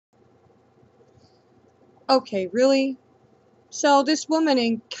Okay, really? So this woman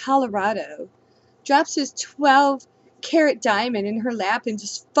in Colorado drops his 12-carat diamond in her lap and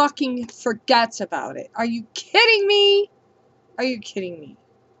just fucking forgets about it. Are you kidding me? Are you kidding me?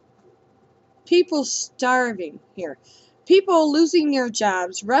 People starving here. People losing their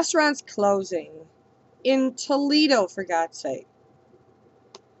jobs. Restaurants closing. In Toledo, for God's sake.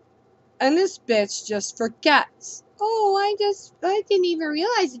 And this bitch just forgets. Oh, I didn't even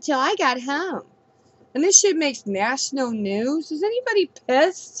realize it till I got home. And this shit makes national news? Is anybody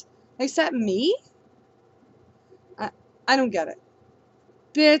pissed? Except me? I don't get it.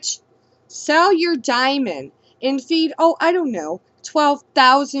 Bitch, sell your diamond and feed, oh, I don't know,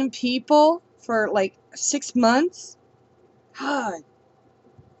 12,000 people for like 6 months? God.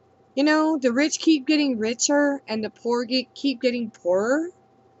 You know, the rich keep getting richer and the poor keep getting poorer.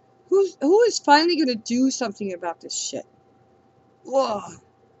 Who is finally going to do something about this shit? Ugh.